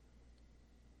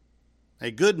A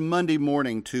good Monday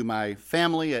morning to my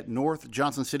family at North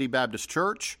Johnson City Baptist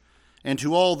Church and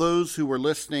to all those who were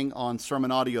listening on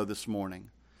sermon audio this morning.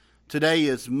 Today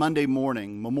is Monday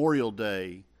morning, Memorial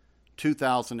Day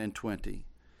 2020.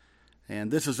 And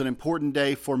this is an important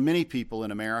day for many people in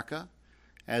America,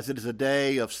 as it is a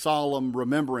day of solemn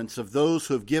remembrance of those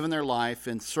who have given their life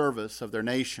in service of their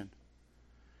nation.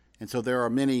 And so there are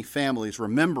many families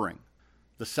remembering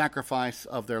the sacrifice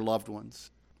of their loved ones.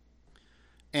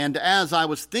 And as I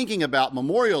was thinking about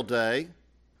Memorial Day,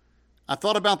 I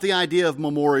thought about the idea of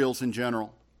memorials in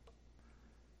general.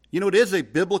 You know, it is a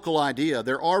biblical idea.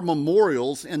 There are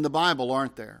memorials in the Bible,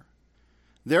 aren't there?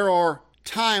 There are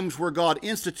times where God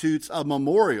institutes a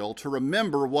memorial to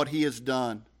remember what He has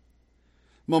done.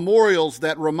 Memorials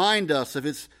that remind us of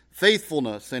His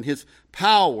faithfulness and His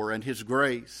power and His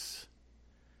grace.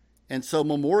 And so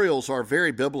memorials are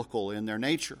very biblical in their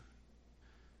nature.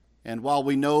 And while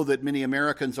we know that many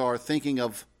Americans are thinking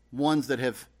of ones that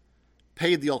have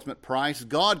paid the ultimate price,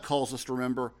 God calls us to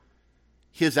remember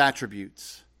His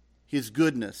attributes, His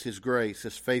goodness, His grace,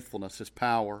 His faithfulness, His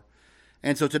power.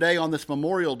 And so today on this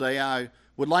Memorial Day, I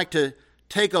would like to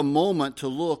take a moment to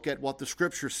look at what the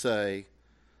Scriptures say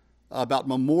about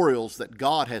memorials that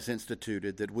God has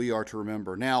instituted that we are to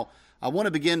remember. Now, I want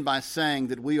to begin by saying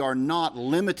that we are not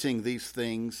limiting these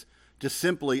things to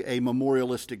simply a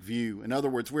memorialistic view. In other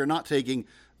words, we're not taking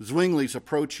Zwingli's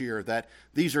approach here, that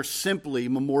these are simply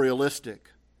memorialistic.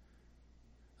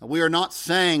 We are not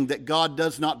saying that God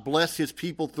does not bless His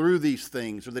people through these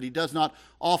things, or that He does not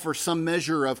offer some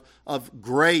measure of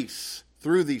grace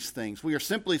through these things. We are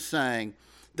simply saying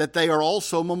that they are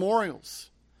also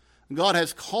memorials. God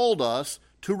has called us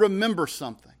to remember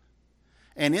something.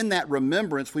 And in that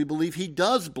remembrance, we believe He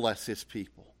does bless His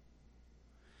people.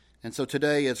 And so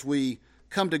today, as we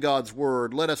come to God's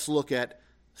Word, let us look at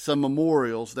some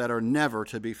memorials that are never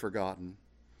to be forgotten.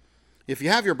 If you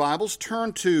have your Bibles,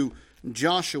 turn to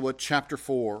Joshua chapter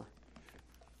 4.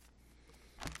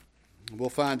 We'll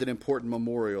find an important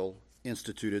memorial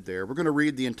instituted there. We're going to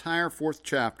read the entire 4th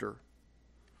chapter.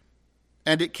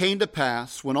 And it came to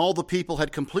pass, when all the people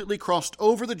had completely crossed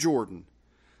over the Jordan,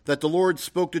 that the Lord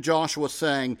spoke to Joshua,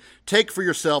 saying, Take for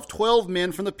yourself 12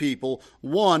 men from the people,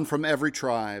 one from every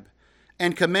tribe,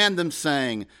 and command them,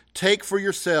 saying, Take for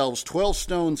yourselves 12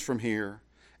 stones from here,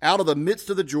 out of the midst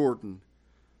of the Jordan,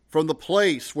 from the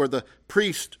place where the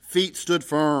priest's feet stood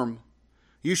firm.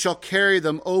 You shall carry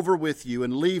them over with you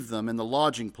and leave them in the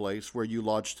lodging place where you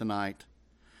lodge tonight.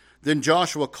 Then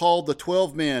Joshua called the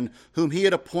 12 men whom he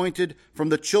had appointed from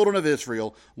the children of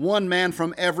Israel, one man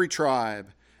from every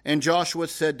tribe. And Joshua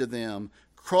said to them,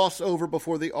 Cross over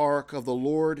before the ark of the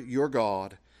Lord your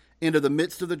God into the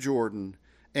midst of the Jordan,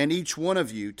 and each one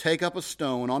of you take up a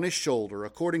stone on his shoulder,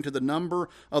 according to the number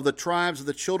of the tribes of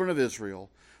the children of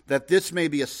Israel, that this may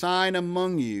be a sign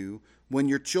among you when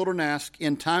your children ask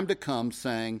in time to come,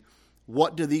 saying,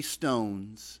 What do these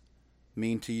stones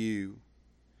mean to you?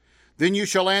 Then you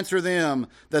shall answer them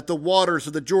that the waters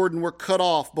of the Jordan were cut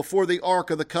off before the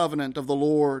ark of the covenant of the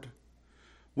Lord.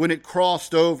 When it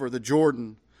crossed over the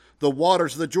Jordan, the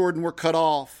waters of the Jordan were cut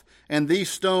off, and these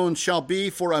stones shall be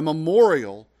for a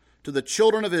memorial to the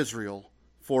children of Israel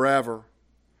forever.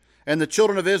 And the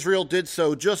children of Israel did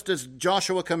so, just as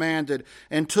Joshua commanded,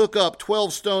 and took up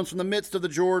 12 stones from the midst of the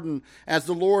Jordan, as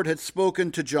the Lord had spoken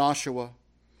to Joshua,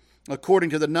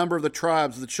 according to the number of the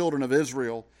tribes of the children of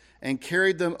Israel, and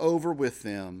carried them over with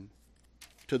them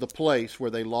to the place where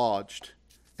they lodged,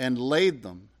 and laid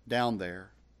them down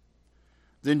there.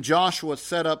 Then Joshua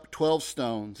set up 12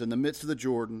 stones in the midst of the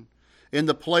Jordan, in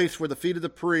the place where the feet of the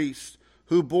priests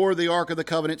who bore the ark of the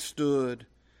covenant stood,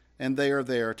 and they are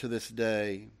there to this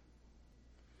day.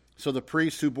 So the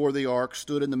priests who bore the ark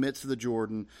stood in the midst of the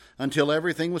Jordan until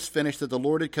everything was finished that the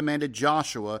Lord had commanded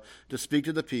Joshua to speak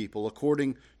to the people,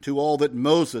 according to all that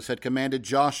Moses had commanded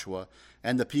Joshua,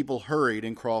 and the people hurried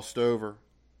and crossed over.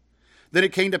 Then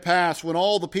it came to pass, when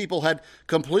all the people had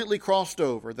completely crossed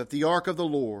over, that the ark of the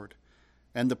Lord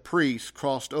and the priests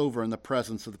crossed over in the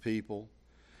presence of the people.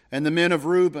 And the men of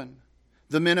Reuben,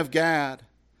 the men of Gad,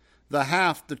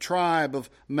 the tribe of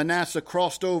Manasseh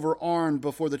crossed over armed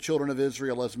before the children of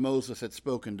Israel, as Moses had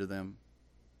spoken to them.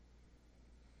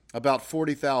 About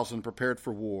 40,000 prepared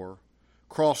for war,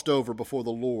 crossed over before the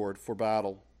Lord for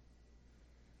battle,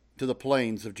 to the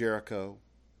plains of Jericho.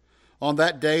 On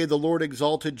that day the Lord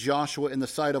exalted Joshua in the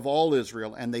sight of all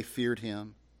Israel, and they feared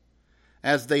him,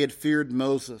 as they had feared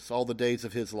Moses all the days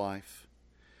of his life.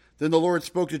 Then the Lord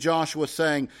spoke to Joshua,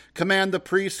 saying, Command the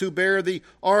priests who bear the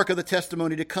ark of the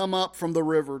testimony to come up from the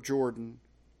river Jordan.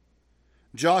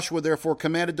 Joshua therefore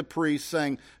commanded the priests,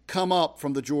 saying, Come up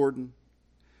from the Jordan.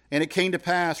 And it came to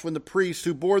pass, when the priests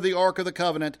who bore the ark of the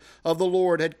covenant of the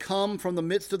Lord had come from the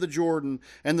midst of the Jordan,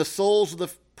 and the soles of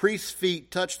the priests'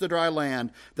 feet touched the dry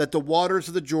land, that the waters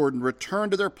of the Jordan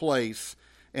returned to their place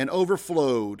and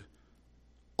overflowed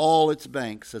all its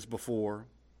banks as before.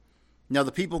 Now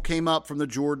the people came up from the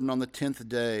Jordan on the 10th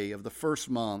day of the first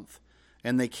month,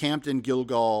 and they camped in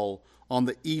Gilgal on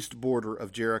the east border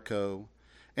of Jericho.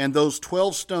 And those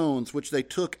 12 stones which they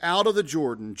took out of the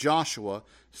Jordan, Joshua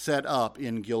set up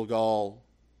in Gilgal.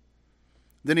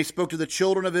 Then he spoke to the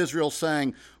children of Israel,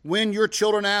 saying, when your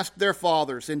children ask their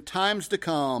fathers in times to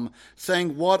come,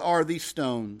 saying, what are these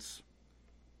stones?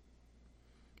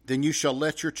 Then you shall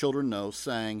let your children know,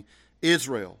 saying,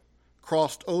 Israel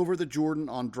crossed over the Jordan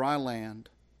on dry land.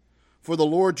 For the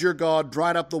Lord your God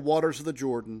dried up the waters of the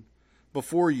Jordan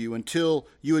before you until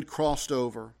you had crossed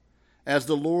over, as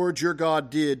the Lord your God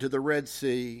did to the Red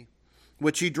Sea,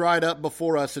 which he dried up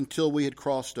before us until we had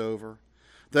crossed over,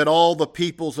 that all the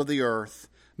peoples of the earth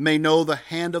may know the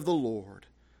hand of the Lord,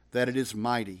 that it is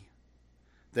mighty,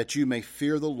 that you may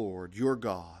fear the Lord your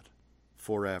God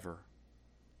forever.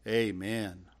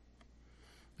 Amen.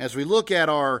 As we look at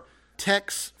our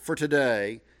text for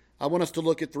today, I want us to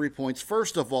look at 3 points.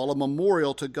 First of all, a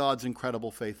memorial to God's incredible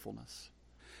faithfulness.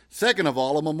 Second of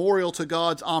all, a memorial to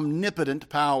God's omnipotent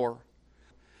power.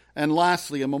 And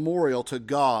lastly, a memorial to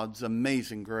God's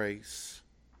amazing grace.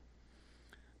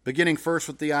 Beginning first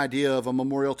with the idea of a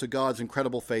memorial to God's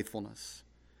incredible faithfulness.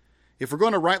 If we're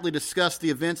going to rightly discuss the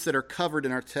events that are covered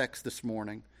in our text this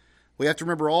morning, we have to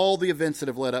remember all the events that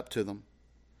have led up to them.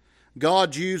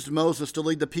 God used Moses to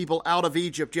lead the people out of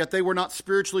Egypt, yet they were not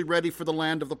spiritually ready for the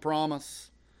land of the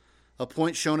promise, a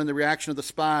point shown in the reaction of the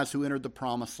spies who entered the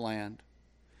promised land.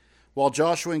 While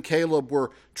Joshua and Caleb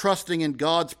were trusting in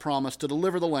God's promise to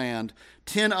deliver the land,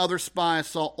 10 other spies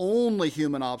saw only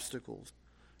human obstacles,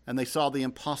 and they saw the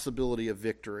impossibility of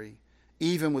victory,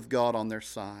 even with God on their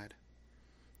side.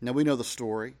 Now we know the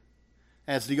story.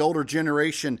 As the older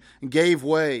generation gave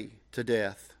way to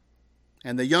death,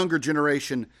 and the younger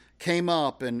generation came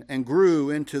up and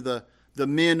grew into the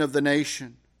men of the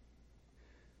nation,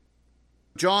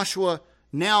 Joshua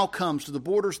now comes to the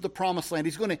borders of the promised land.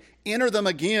 He's going to enter them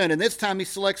again, and this time he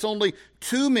selects only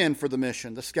 2 men for the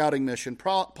mission, the scouting mission,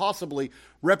 possibly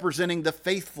representing the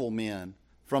faithful men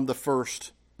from the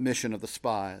first mission of the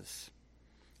spies.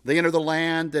 They enter the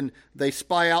land and they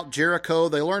spy out Jericho.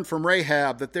 They learn from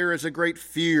Rahab that there is a great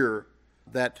fear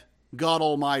that God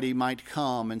Almighty might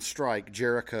come and strike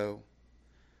Jericho.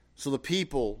 So the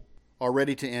people are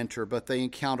ready to enter, but they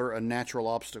encounter a natural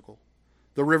obstacle,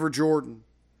 the River Jordan.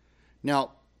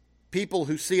 Now, people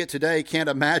who see it today can't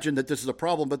imagine that this is a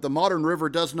problem, but the modern river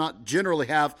does not generally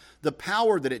have the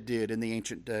power that it did in the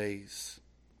ancient days.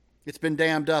 It's been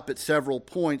dammed up at several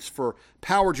points for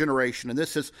power generation, and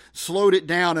this has slowed it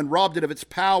down and robbed it of its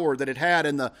power that it had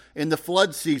in the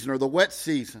flood season or the wet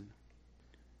season.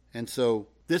 And so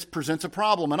this presents a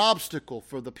problem, an obstacle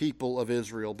for the people of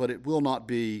Israel, but it will not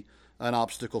be an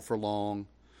obstacle for long.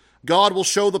 God will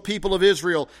show the people of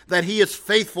Israel that he is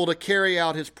faithful to carry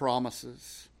out his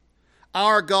promises.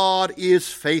 Our God is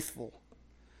faithful.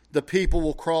 The people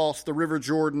will cross the River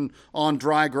Jordan on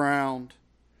dry ground.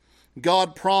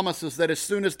 God promises that as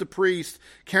soon as the priest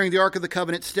carrying the Ark of the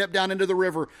Covenant step down into the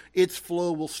river, its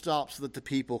flow will stop so that the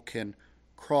people can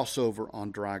cross over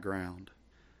on dry ground.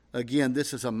 Again,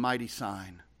 this is a mighty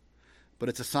sign, but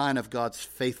it's a sign of God's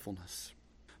faithfulness,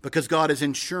 because God is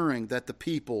ensuring that the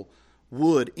people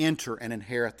would enter and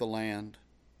inherit the land.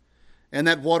 And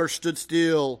that water stood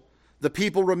still. The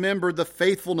people remembered the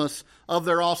faithfulness of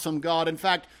their awesome God. In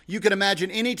fact, you can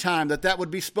imagine any time that would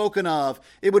be spoken of,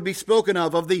 it would be spoken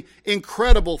of the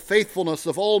incredible faithfulness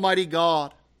of Almighty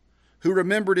God, who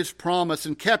remembered his promise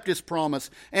and kept his promise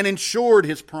and ensured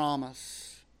his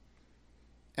promise.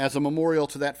 As a memorial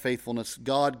to that faithfulness,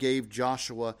 God gave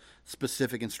Joshua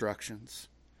specific instructions.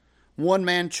 One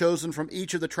man chosen from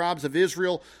each of the tribes of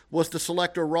Israel was to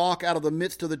select a rock out of the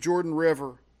midst of the Jordan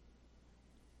River.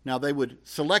 Now they would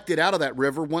select it out of that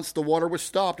river once the water was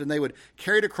stopped, and they would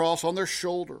carry it across on their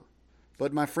shoulder.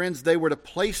 But my friends, they were to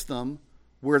place them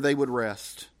where they would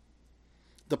rest.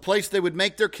 The place they would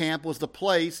make their camp was the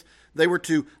place they were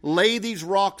to lay these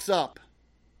rocks up.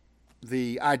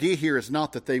 The idea here is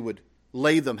not that they would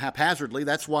lay them haphazardly.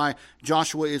 That's why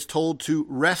Joshua is told to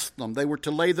rest them. They were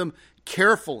to lay them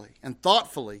carefully and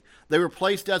thoughtfully. They were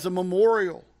placed as a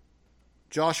memorial.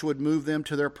 Joshua would move them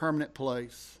to their permanent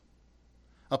place,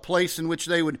 a place in which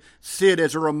they would sit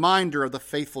as a reminder of the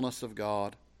faithfulness of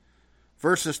God.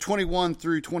 Verses 21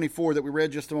 through 24 that we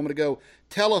read just a moment ago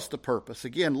tell us the purpose.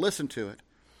 Again, listen to it.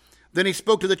 Then he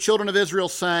spoke to the children of Israel,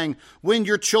 saying, when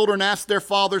your children ask their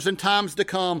fathers in times to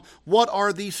come, what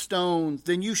are these stones?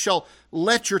 Then you shall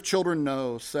let your children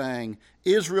know, saying,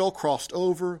 Israel crossed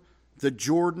over the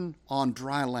Jordan on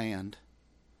dry land.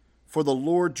 For the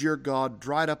Lord your God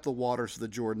dried up the waters of the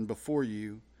Jordan before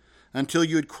you, until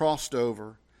you had crossed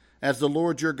over, as the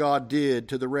Lord your God did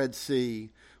to the Red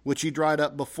Sea, which he dried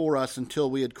up before us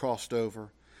until we had crossed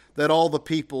over, that all the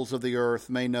peoples of the earth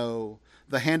may know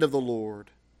the hand of the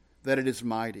Lord, that it is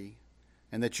mighty,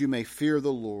 and that you may fear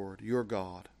the Lord your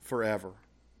God forever.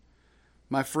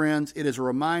 My friends, it is a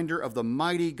reminder of the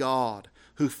mighty God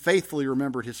who faithfully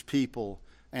remembered his people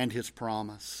and his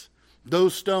promise.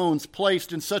 Those stones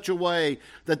placed in such a way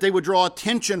that they would draw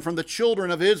attention from the children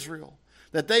of Israel,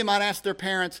 that they might ask their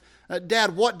parents,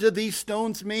 Dad, what do these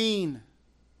stones mean?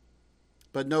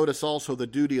 But notice also the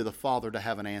duty of the father to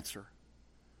have an answer.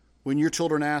 When your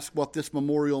children ask what this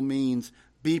memorial means,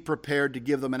 be prepared to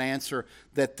give them an answer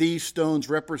that these stones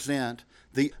represent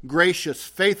the gracious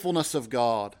faithfulness of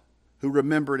God who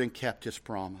remembered and kept his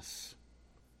promise.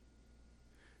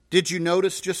 Did you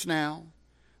notice just now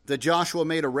that Joshua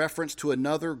made a reference to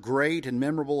another great and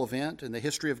memorable event in the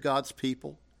history of God's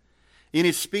people? In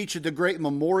his speech at the great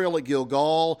memorial at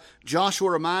Gilgal, Joshua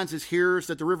reminds his hearers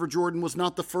that the River Jordan was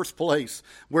not the first place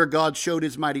where God showed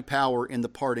his mighty power in the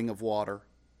parting of water.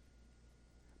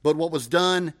 But what was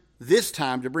done this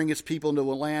time to bring his people into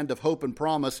a land of hope and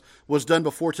promise was done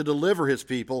before to deliver his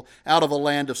people out of a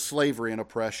land of slavery and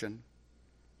oppression.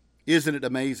 Isn't it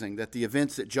amazing that the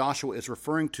events that Joshua is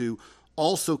referring to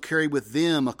also carry with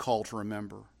them a call to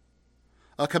remember,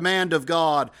 a command of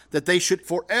God that they should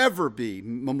forever be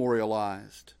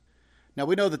memorialized? Now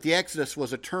we know that the Exodus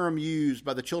was a term used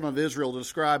by the children of Israel to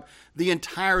describe the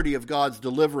entirety of God's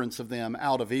deliverance of them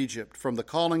out of Egypt, from the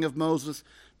calling of Moses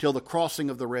till the crossing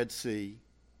of the Red Sea.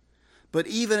 But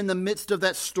even in the midst of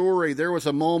that story, there was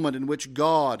a moment in which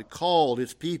God called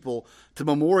his people to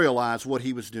memorialize what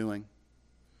he was doing.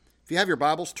 If you have your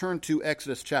Bibles, turn to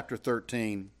Exodus chapter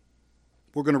 13.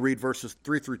 We're going to read verses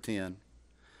 3 through 10.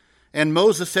 And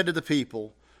Moses said to the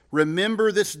people, remember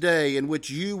this day in which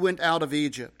you went out of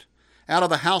Egypt, out of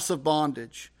the house of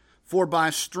bondage. For by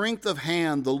strength of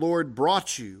hand the Lord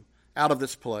brought you out of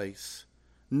this place.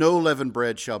 No leavened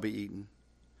bread shall be eaten.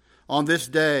 On this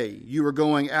day you are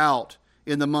going out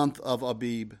in the month of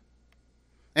Abib.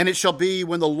 And it shall be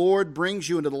when the Lord brings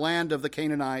you into the land of the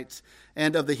Canaanites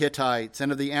and of the Hittites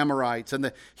and of the Amorites and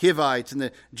the Hivites and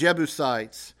the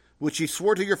Jebusites, which he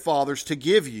swore to your fathers to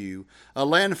give you, a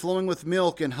land flowing with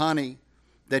milk and honey,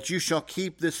 that you shall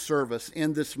keep this service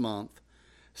in this month.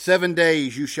 7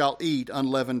 days you shall eat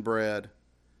unleavened bread.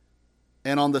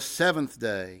 And on the seventh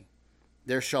day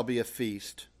there shall be a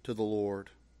feast to the Lord.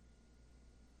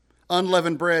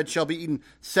 Unleavened bread shall be eaten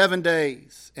 7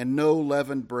 days, and no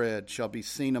leavened bread shall be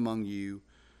seen among you,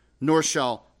 nor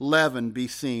shall leaven be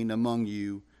seen among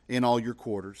you in all your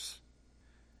quarters.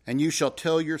 And you shall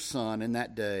tell your son in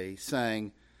that day,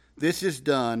 saying, this is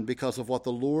done because of what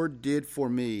the Lord did for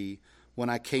me when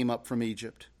I came up from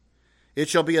Egypt. It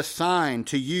shall be a sign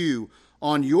to you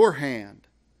on your hand,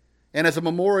 and as a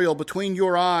memorial between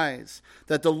your eyes,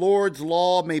 that the Lord's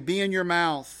law may be in your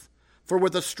mouth. For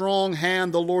with a strong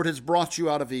hand the Lord has brought you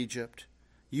out of Egypt.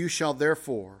 You shall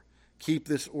therefore keep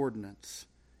this ordinance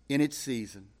in its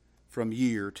season from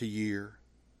year to year.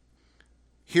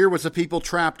 Here was a people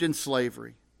trapped in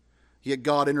slavery, yet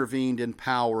God intervened in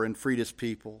power and freed his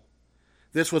people.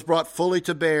 This was brought fully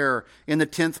to bear in the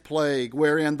 10th plague,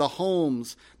 wherein the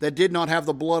homes that did not have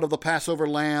the blood of the Passover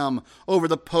lamb over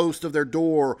the post of their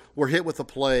door were hit with a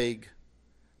plague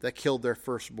that killed their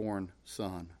firstborn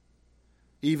son.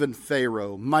 Even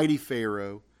Pharaoh, mighty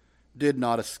Pharaoh, did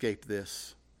not escape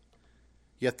this.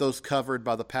 Yet those covered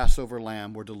by the Passover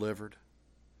lamb were delivered.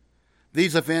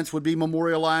 These events would be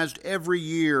memorialized every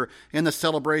year in the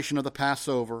celebration of the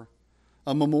Passover,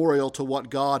 a memorial to what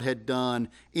God had done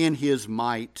in his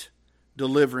might,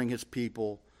 delivering his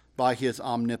people by his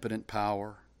omnipotent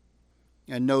power.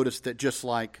 And notice that just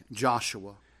like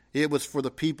Joshua, it was for the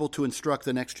people to instruct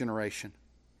the next generation.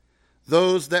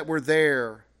 Those that were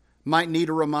there might need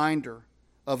a reminder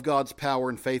of God's power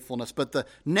and faithfulness, but the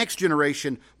next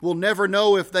generation will never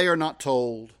know if they are not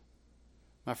told.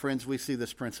 My friends, we see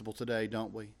this principle today,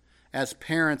 don't we? As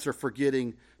parents are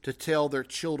forgetting to tell their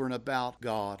children about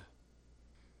God.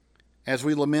 As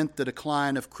we lament the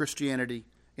decline of Christianity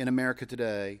in America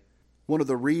today, one of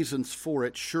the reasons for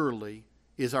it surely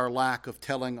is our lack of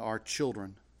telling our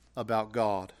children about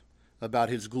God, about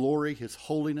his glory, his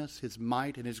holiness, his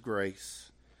might, and his grace.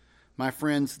 My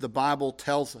friends, the Bible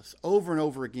tells us over and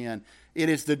over again, it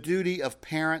is the duty of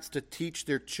parents to teach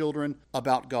their children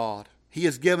about God. He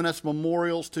has given us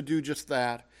memorials to do just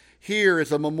that. Here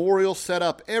is a memorial set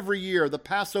up every year, the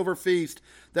Passover feast,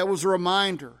 that was a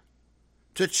reminder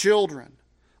to children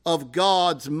of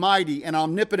God's mighty and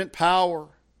omnipotent power.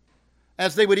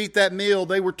 As they would eat that meal,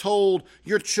 they were told,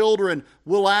 your children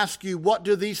will ask you, what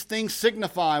do these things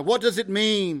signify? What does it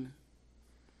mean?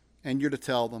 And you're to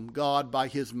tell them, God, by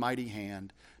his mighty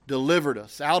hand, delivered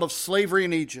us out of slavery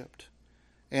in Egypt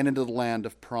and into the land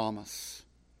of promise.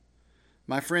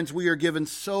 My friends, we are given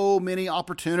so many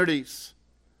opportunities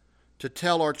to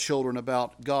tell our children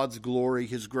about God's glory,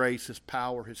 his grace, his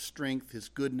power, his strength, his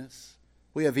goodness.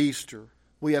 We have Easter,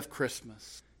 we have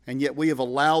Christmas, and yet we have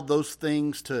allowed those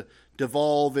things to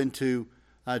devolve into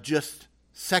just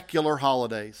secular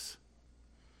holidays.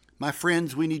 My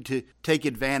friends, we need to take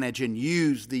advantage and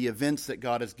use the events that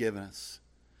God has given us.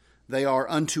 They are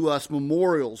unto us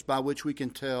memorials by which we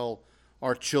can tell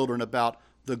our children about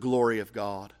the glory of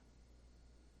God.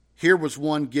 Here was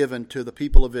one given to the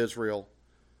people of Israel,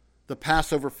 the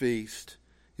Passover feast,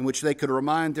 in which they could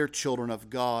remind their children of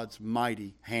God's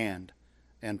mighty hand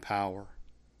and power.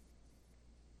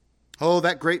 Oh,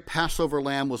 that great Passover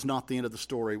lamb was not the end of the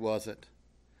story, was it?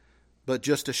 But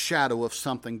just a shadow of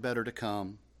something better to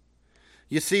come.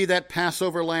 You see, that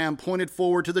Passover lamb pointed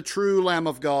forward to the true Lamb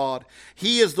of God.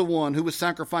 He is the one who was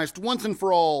sacrificed once and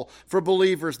for all for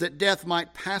believers, that death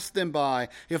might pass them by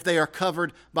if they are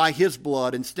covered by his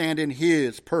blood and stand in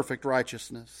his perfect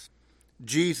righteousness.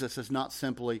 Jesus is not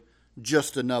simply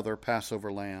just another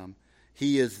Passover lamb.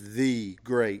 He is the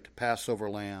great Passover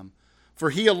lamb, for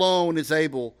he alone is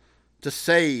able to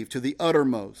save to the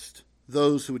uttermost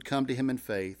those who would come to him in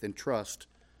faith and trust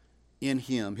in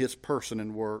him, his person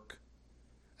and work.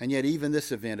 And yet even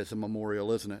this event is a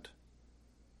memorial, isn't it?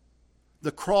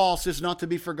 The cross is not to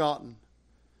be forgotten.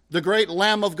 The great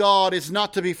Lamb of God is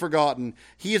not to be forgotten.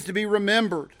 He is to be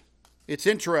remembered. It's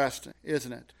interesting,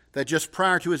 isn't it, that just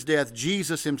prior to his death,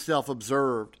 Jesus himself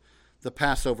observed the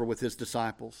Passover with his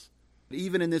disciples.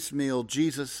 Even in this meal,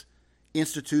 Jesus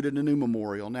instituted a new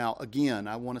memorial. Now, again,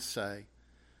 I want to say,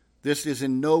 this is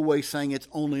in no way saying it's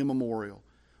only a memorial.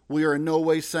 We are in no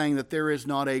way saying that there is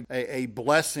not a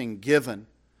blessing given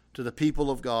to the people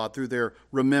of God through their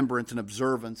remembrance and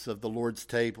observance of the Lord's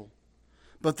table.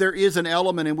 But there is an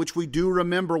element in which we do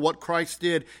remember what Christ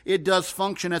did. It does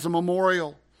function as a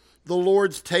memorial. The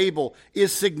Lord's table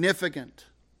is significant.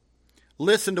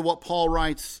 Listen to what Paul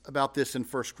writes about this in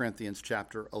 1 Corinthians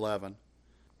chapter 11.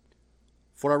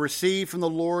 For I received from the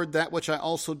Lord that which I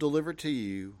also delivered to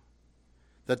you,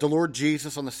 that the Lord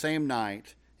Jesus on the same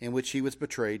night in which he was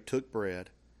betrayed took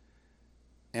bread.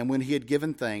 And when he had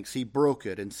given thanks, he broke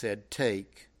it and said,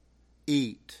 Take,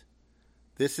 eat.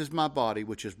 This is my body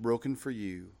which is broken for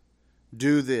you.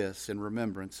 Do this in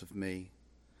remembrance of me.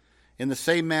 In the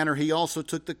same manner he also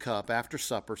took the cup after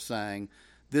supper, saying,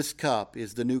 This cup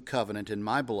is the new covenant in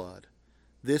my blood.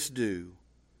 This do,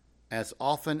 as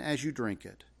often as you drink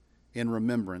it, in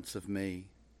remembrance of me.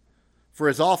 For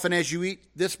as often as you eat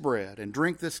this bread and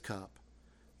drink this cup,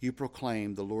 you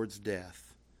proclaim the Lord's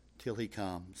death till he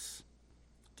comes.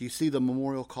 Do you see the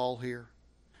memorial call here?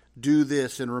 Do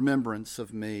this in remembrance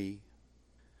of me.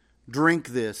 Drink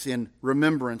this in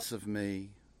remembrance of me.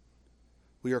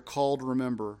 We are called to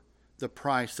remember the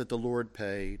price that the Lord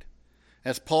paid.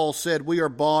 As Paul said, we are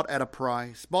bought at a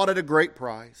price, bought at a great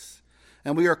price.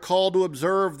 And we are called to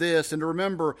observe this and to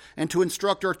remember and to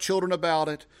instruct our children about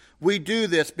it. We do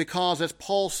this because, as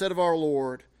Paul said of our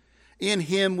Lord, in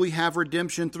him we have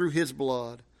redemption through his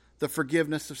blood, the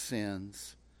forgiveness of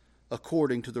sins,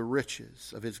 according to the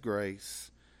riches of his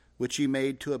grace, which he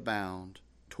made to abound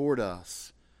toward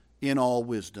us in all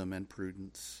wisdom and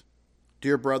prudence.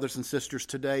 Dear brothers and sisters,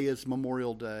 today is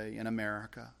Memorial Day in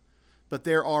America, but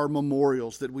there are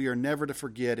memorials that we are never to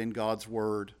forget in God's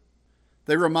Word.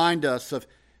 They remind us of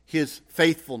his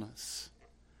faithfulness,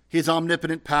 his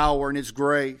omnipotent power, and his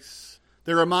grace.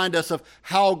 They remind us of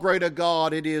how great a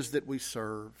God it is that we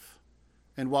serve.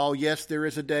 And while, yes, there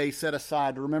is a day set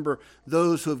aside to remember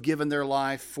those who have given their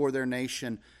life for their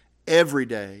nation, every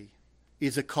day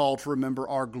is a call to remember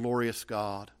our glorious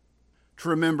God, to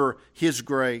remember his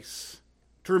grace,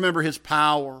 to remember his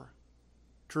power,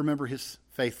 to remember his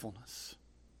faithfulness,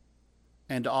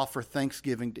 and to offer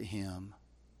thanksgiving to him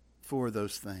for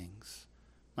those things.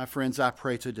 My friends, I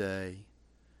pray today,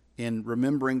 in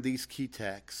remembering these key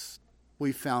texts,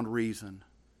 we found reason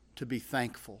to be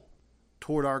thankful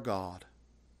toward our God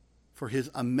for his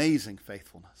amazing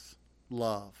faithfulness,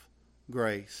 love,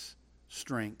 grace,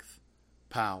 strength,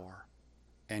 power,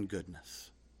 and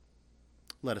goodness.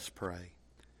 Let us pray.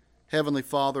 Heavenly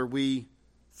Father, we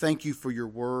thank you for your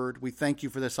word. We thank you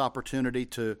for this opportunity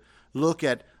to look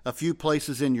at a few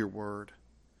places in your word.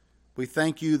 We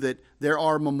thank you that there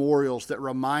are memorials that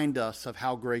remind us of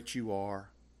how great you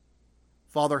are.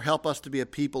 Father, help us to be a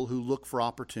people who look for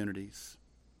opportunities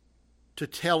to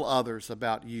tell others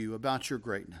about you, about your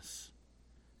greatness.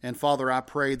 And Father, I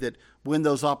pray that when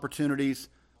those opportunities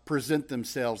present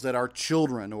themselves, that our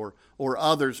children or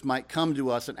others might come to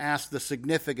us and ask the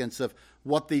significance of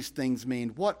what these things mean.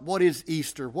 What is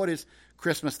Easter? What is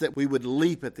Christmas? That we would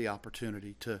leap at the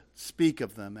opportunity to speak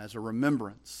of them as a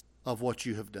remembrance of what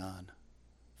you have done.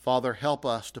 Father, help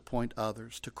us to point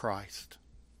others to Christ.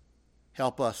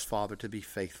 Help us, Father, to be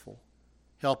faithful.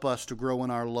 Help us to grow in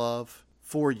our love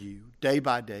for you day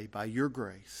by day by your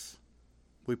grace.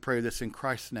 We pray this in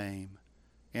Christ's name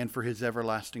and for his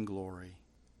everlasting glory.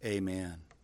 Amen.